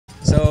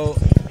So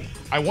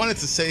I wanted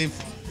to save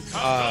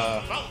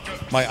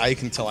my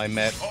Ike until I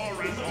met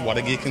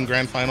Whattageek in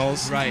Grand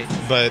Finals. Right.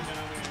 But,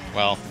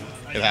 well,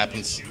 it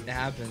happens. it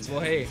happens.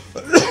 Well, hey,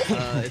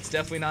 it's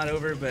definitely not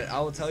over, but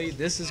I will tell you,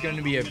 this is going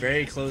to be a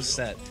very close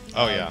set.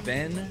 Oh, yeah.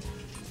 Ben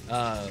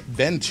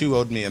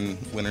 2-0'd me in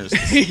winners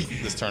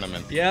this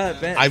tournament.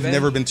 Yeah, I've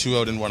never been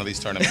 2-0'd in one of these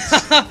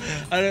tournaments. I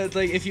don't,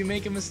 like, if you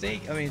make a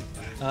mistake, I mean,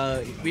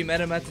 we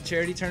met him at the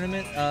charity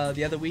tournament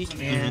the other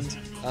week, and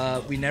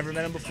we never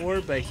met him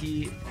before, but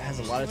he has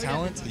a lot of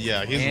talent.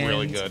 Yeah, he's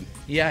really good.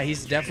 Yeah,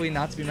 he's definitely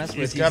not to be messed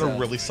with. He's got a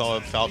really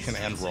solid Falcon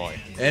and Roy.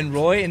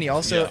 And he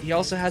also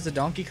has a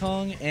Donkey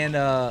Kong and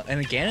a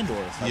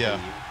Ganondorf. I believe.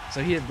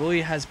 So he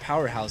really has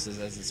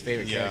powerhouses as his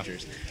favorite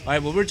characters. All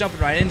right, well, we're jumping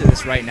right into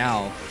this right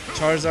now.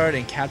 Charizard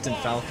and Captain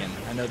Falcon.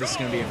 I know this is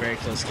going to be a very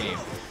close game.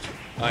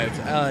 All right,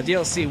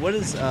 DLC, what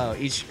is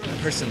each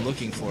person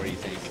looking for, you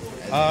think,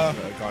 in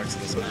regards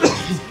to this match?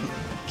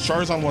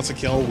 Charizard wants to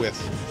kill with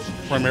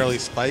primarily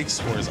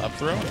spikes or his up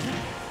throw.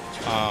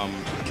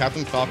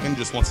 Captain Falcon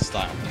just wants a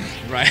style.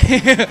 Right.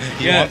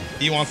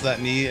 He wants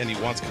that knee and he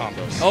wants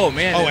combos. Oh,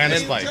 man. Oh, and a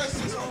spike.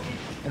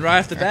 And right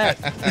off the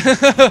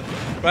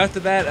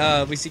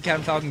bat, we see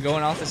Captain Falcon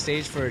going off the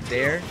stage for a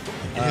dare.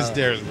 His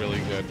dare is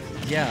really good.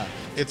 Yeah.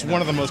 It's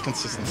one of the most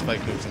consistent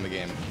spike moves in the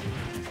game.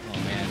 Oh,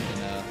 man.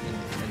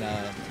 And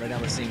right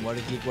now we're seeing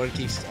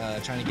Whattageek's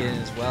trying to get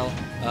in as well.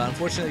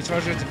 Unfortunately,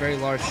 Charizard's a very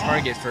large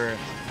target for...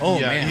 Oh,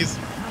 man. He's...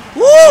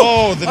 Woo!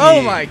 Oh, the knee.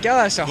 Oh, my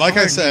gosh. Like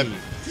I said... Knee.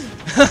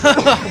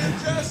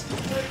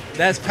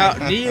 That's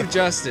knee of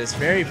justice.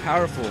 Very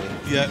powerful.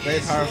 Yeah,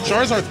 very powerful.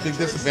 Charizard's big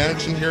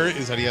disadvantage in here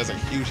is that he has a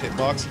huge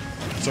hitbox,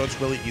 so it's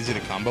really easy to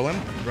combo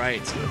him.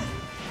 Right.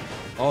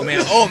 Oh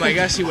man! Oh my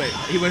gosh! He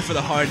went for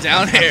the hard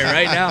down air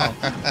right now.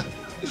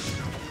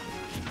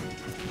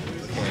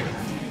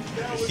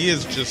 He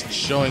is just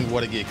showing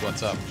Whattageek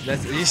what's up.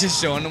 He's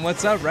just showing him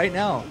what's up right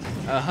now.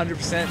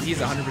 100%. He's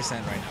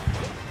 100% right now.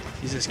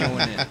 He's just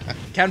going in.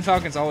 Captain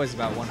Falcon's always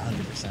about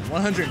 100%,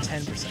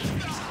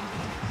 110%.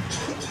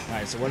 All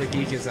right, so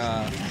Whattageek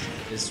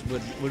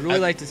would really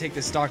like to take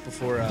this stock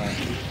before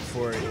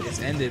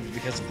it's ended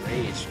because of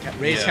Rage.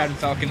 Captain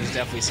Falcon is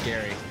definitely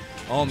scary.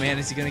 Oh man,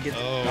 is he gonna get?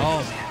 Oh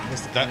man,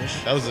 missed the finish.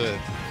 That was a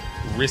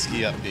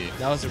risky up B.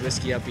 That was a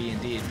risky up B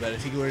indeed. But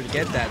if he were to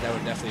get that, that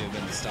would definitely have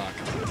been the stock.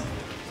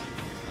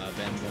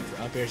 Ben going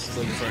for up air. She's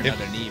looking for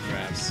another knee,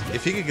 perhaps.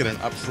 If he could get an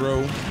up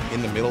throw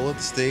in the middle of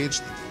the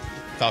stage,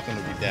 Falcon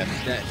would be dead.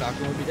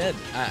 Falcon would be dead.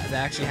 That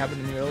actually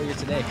happened to me earlier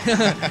today.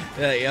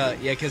 Yeah,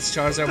 because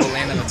Charizard will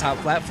land on the top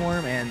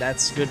platform, and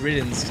that's good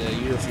riddance to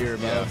you if you're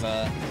above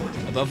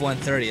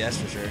 130. That's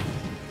for sure.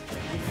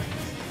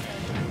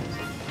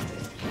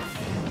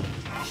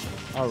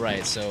 All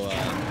right, so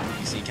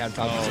you see Captain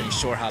Falcon's doing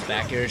short hop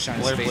back air, trying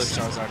to space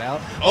Charizard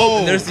out. Oh,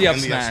 and there's the up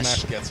and smash. The up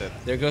smash gets it.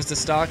 There goes the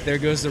stock. There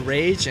goes the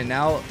Rage, and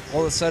now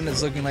all of a sudden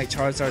it's looking like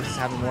Charizard is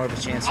having more of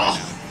a chance right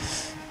now.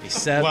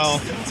 Except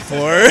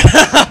for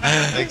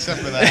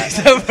except for that.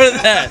 Except for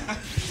that.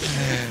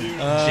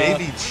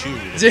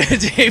 JV2.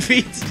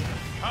 JV2.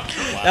 Wow.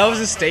 That was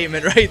a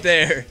statement right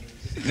there.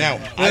 Now,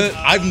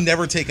 I've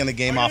never taken a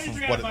game off of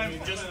what.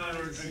 Just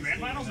Grand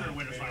Finals or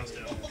Winter Finals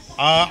too?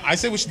 I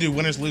say we should do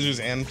winners,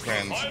 losers, and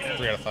grands.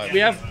 3 out of 5.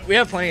 We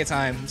have plenty of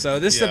time, so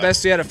this is the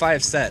best 3 out of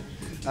 5 set.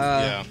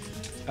 Yeah.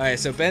 All right,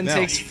 so Ben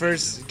takes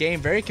first game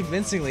very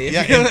convincingly.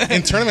 Yeah,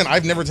 in tournament,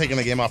 I've never taken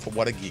a game off of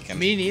Whattageek.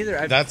 Me neither.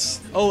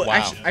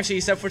 Wow. Actually,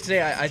 except for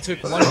today, I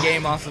took one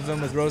game off of him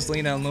with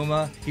Rosalina and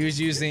Luma. He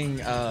was using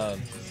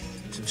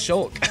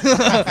Shulk.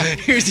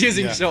 He was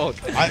using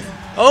Shulk.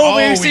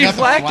 We see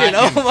Flacken.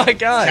 Oh my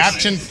gosh.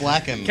 Captain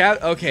Flacken.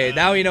 Okay,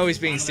 now we know he's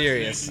being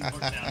serious.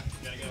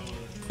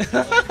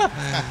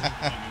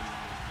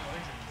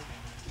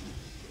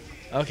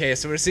 Okay,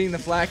 so we're seeing the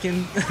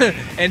Flacken,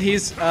 and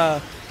he's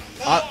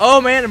oh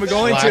man, and we're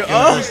going Flacken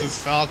to versus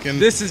Falcon.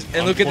 This is,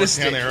 and look at this.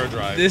 Arrow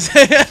drive. This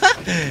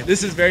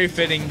is very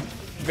fitting,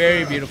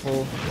 very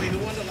beautiful.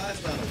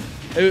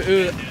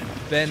 Ooh,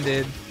 Ben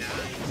did.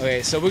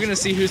 Okay, so we're gonna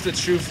see who's the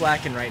true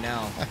Flacken right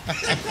now.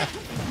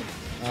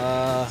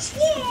 Alright,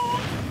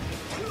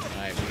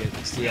 we get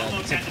to see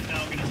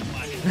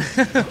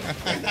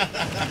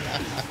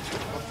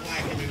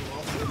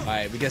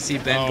Alright, we gotta see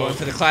Ben going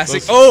for the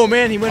classic. Oh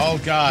man, he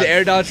went the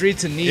air dodge read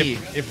to knee.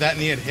 If that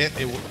knee had hit,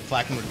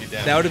 Flacken would be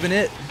dead. That would have been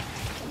it.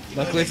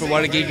 Luckily for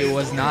Whattageek, it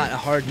was not a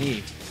hard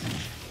knee.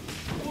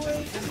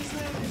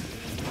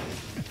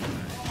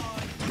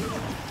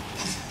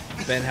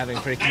 Ben having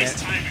pretty command.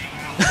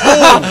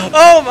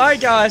 Oh my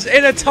gosh!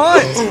 And a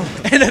taunt!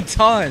 And a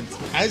taunt!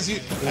 As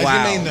you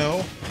may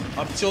know,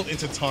 up tilt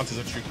into taunt is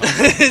a true combo.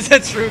 It's a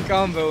true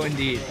combo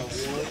indeed.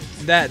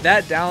 That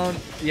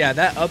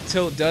up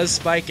tilt does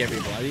spike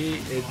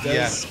everybody. It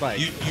does spike.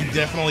 You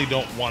definitely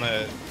don't want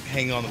to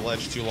hang on the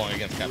ledge too long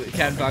against Captain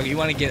Falcon. You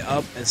want to get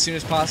up as soon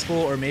as possible,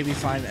 or maybe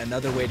find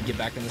another way to get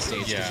back on the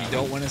stage because you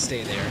don't want to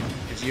stay there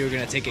because you're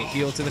gonna take a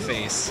heel to the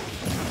face.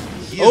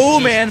 Oh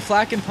man,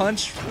 Flacken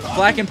punch,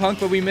 Flacken punk,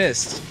 but we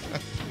missed.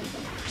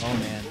 Oh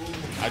man.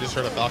 I just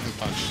heard a Falcon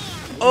punch.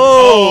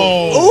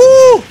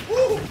 Oh!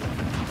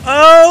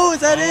 Oh, is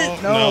that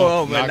it?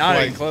 No, but not not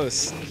quite. even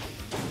close.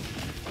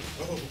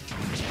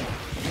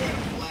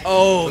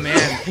 Oh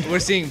man, we're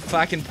seeing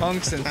Falcon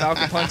punks and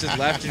Falcon punches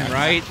left and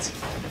right.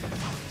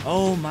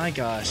 Oh my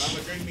gosh.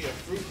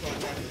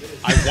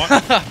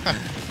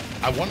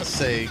 I want to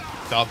say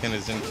Falcon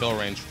is in kill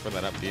range for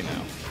that up B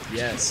now.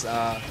 Yes,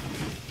 I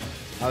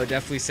would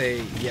definitely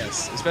say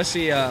yes.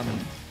 Especially,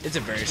 it's a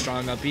very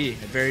strong up B. A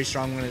very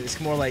strong one.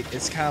 It's more like,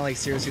 it's kind of like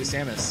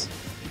Sm4sh Samus.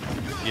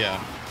 Yeah.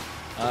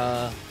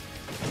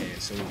 Okay,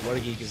 so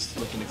Whattageek is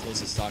looking to close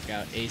the stock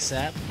out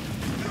ASAP.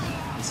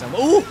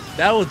 Oh,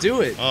 that will do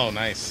it. Oh,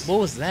 nice. What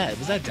was that?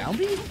 Was that down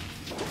B?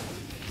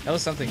 That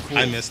was something cool.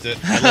 I missed it.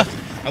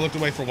 I looked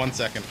away for 1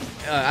 second.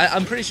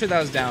 I'm pretty sure that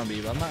was down B,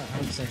 but I'm not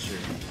 100% sure.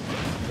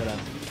 But,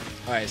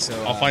 all right,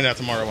 so I'll find out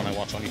tomorrow when I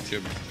watch on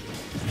YouTube.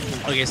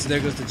 Okay, so there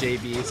goes the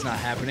JB. It's not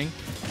happening.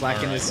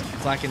 Falcon Right. is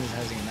having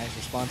a nice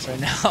response right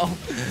now.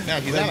 Now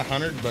he's at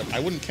 100, but I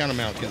wouldn't count him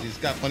out because he's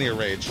got plenty of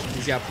rage.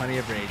 He's got plenty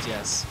of rage,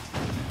 yes.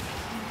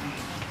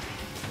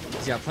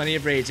 He's got plenty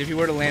of rage. If he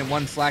were to land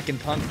one Falcon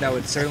punk, that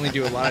would certainly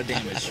do a lot of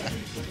damage.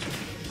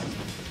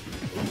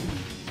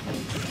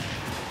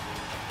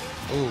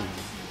 Ooh.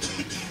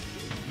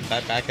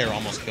 That back air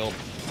almost killed.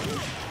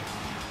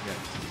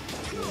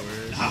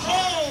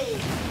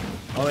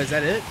 Oh, is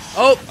that it?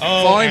 Oh,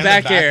 falling and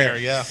back the air.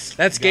 Yeah.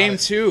 That's Got game it.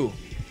 2.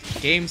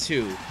 Game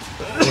 2.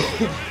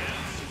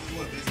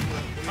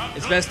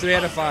 It's best 3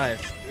 out of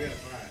 5.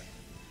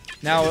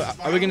 Now,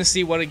 are we going to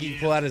see Whattageek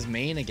pull out his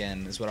main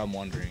again, is what I'm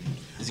wondering.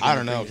 Is he I gonna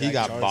don't know. bring He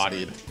back got Charizard?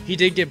 bodied. He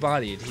did get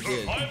bodied. He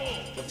did.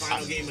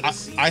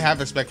 I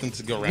have expected him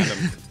to go random.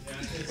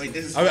 Wait,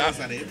 this is I-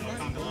 not it.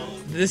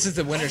 This is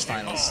the winners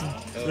finals.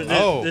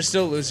 Oh. There's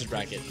still a losers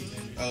bracket.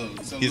 Oh,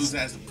 so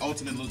He's-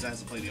 ultimate loser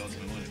has to play the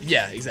ultimate winner.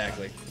 Yeah,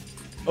 exactly.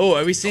 Oh,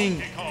 are we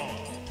seeing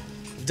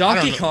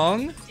Donkey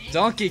Kong?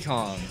 Donkey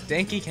Kong.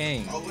 Donkey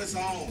Kong. Oh, it's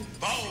on.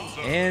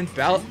 And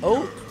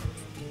oh.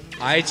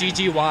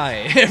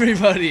 IGGY,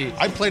 everybody.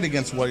 I played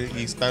against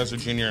Whattageek, Bowser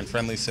Jr. in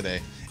friendlies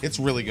today. It's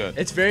really good.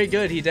 It's very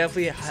good. He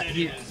definitely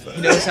he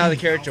knows how the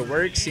character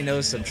works. He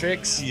knows some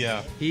tricks.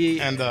 Yeah.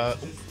 And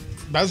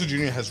Bowser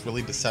Jr. has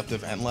really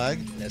deceptive end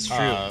lag. That's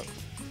true.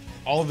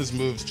 All of his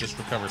moves just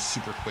recover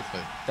super quickly.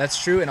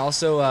 That's true, and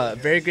also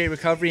very great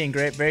recovery and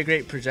very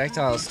great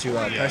projectiles to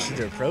pressure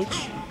to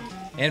approach,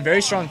 and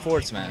very strong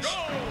forward smash.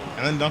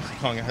 And then Donkey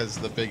Kong has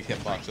the big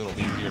hitbox. It'll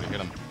be easier to hit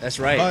him. That's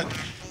right. But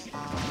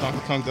Donkey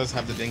Kong does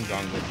have the ding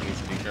dong that he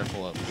needs to be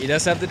careful of. He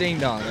does have the ding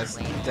dong. That's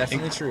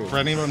definitely true. For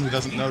anyone who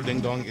doesn't know,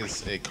 ding dong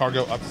is a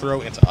cargo up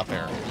throw into up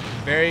air.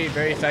 Very,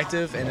 very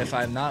effective, and if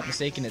I'm not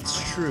mistaken, it's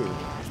true,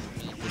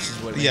 which is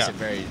what makes it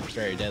very,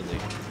 very deadly.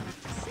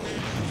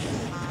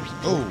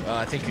 Oh,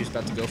 I think he was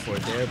about to go for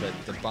it there, but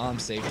the bomb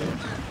saved him.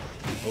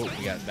 Oh,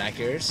 we got back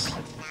airs.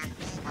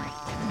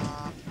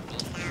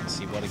 Let's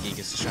see, Whattageek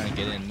is just trying to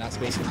get in. Not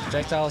spacing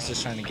projectiles,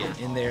 just trying to get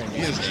in there and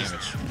do some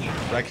damage.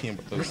 wrecking him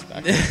with those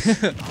back airs.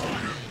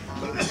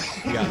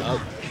 We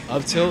got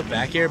up tilt,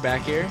 back air,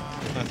 back air.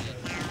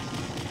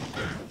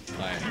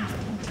 Alright.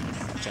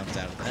 Jumped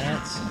out of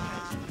that.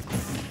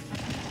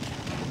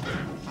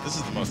 This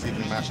is the most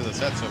even match of the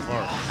set so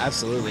far.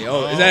 Absolutely.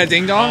 Oh, is that a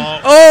ding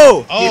dong?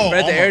 Oh. He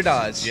read the air Almost.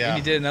 dodge. Yeah. And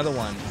he did another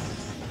one.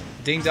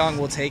 Ding dong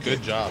will take Good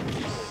it. job.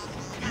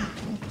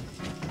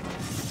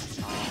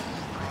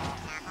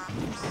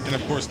 And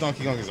of course,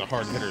 Donkey Kong is a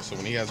hard hitter, so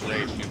when he has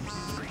rage, you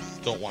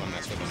don't want to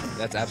mess with him.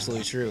 That's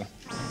absolutely true.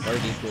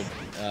 Whattageek would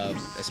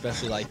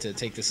especially like to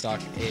take the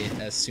stock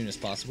as soon as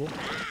possible.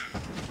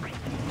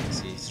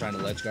 See, he's trying to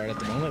ledge guard at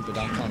the moment, but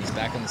Donkey Kong is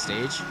back on the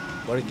stage.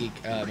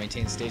 Whattageek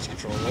maintains stage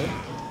control though.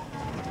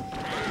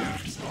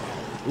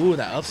 Ooh,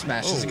 that up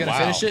smash. Is it going to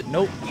finish it?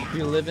 Nope.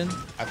 You're living.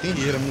 I think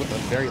he hit him with the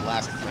very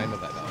last frame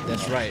of that.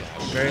 That's right.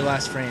 Very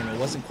last frame. It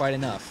wasn't quite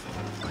enough.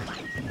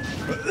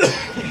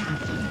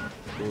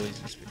 Ooh,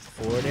 he's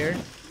forward air.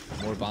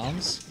 More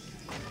bombs.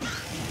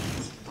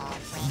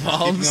 Keeping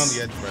on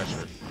the edge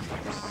pressure.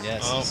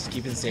 Yes, he's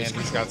keeping stage And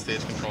he's control. got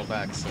stage control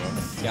back, so.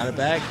 He's got it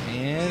back,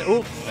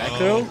 and back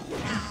throw.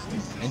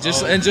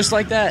 And just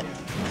like that.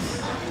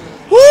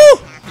 Woo!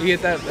 You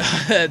get that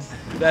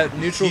that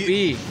neutral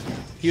B.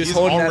 He was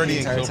holding that the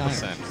entire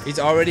time. He's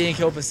already in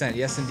kill percent.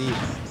 Yes, indeed.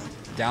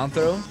 Down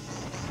throw.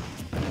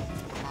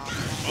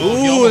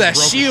 Ooh, that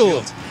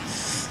shield.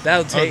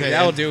 That'll take.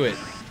 That'll do it.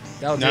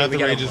 That'll do Now it. that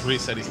the rage is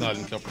reset, he's not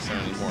in kill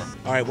percent anymore.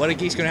 All right,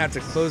 Whattageek's gonna have to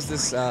close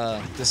this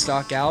the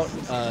stock out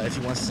if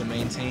he wants to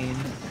maintain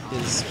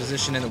his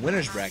position in the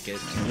winners bracket,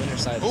 in the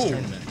winner's side of this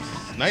tournament.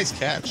 Nice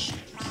catch.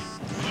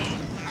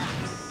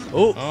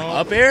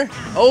 Up air.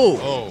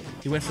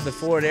 He went for the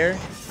forward air.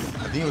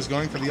 I think he was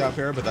going for the up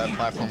air, but that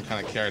platform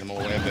kind of carried him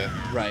away a bit.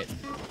 Right.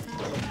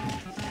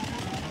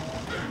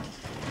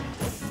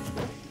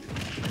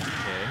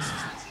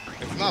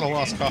 It's not a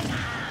lost cause.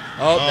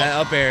 That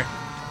up air.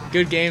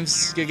 Good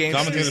games. Good games.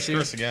 Commentator's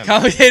curse again.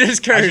 Commentator's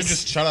I curse. should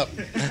just shut up.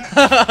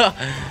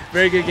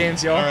 Very good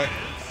games, y'all. All right.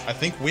 I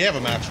think we have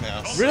a match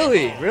now.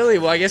 Really? Really?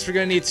 Well, I guess we're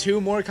going to need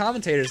 2 more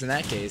commentators in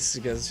that case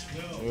because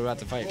we're about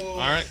to fight. All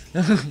right.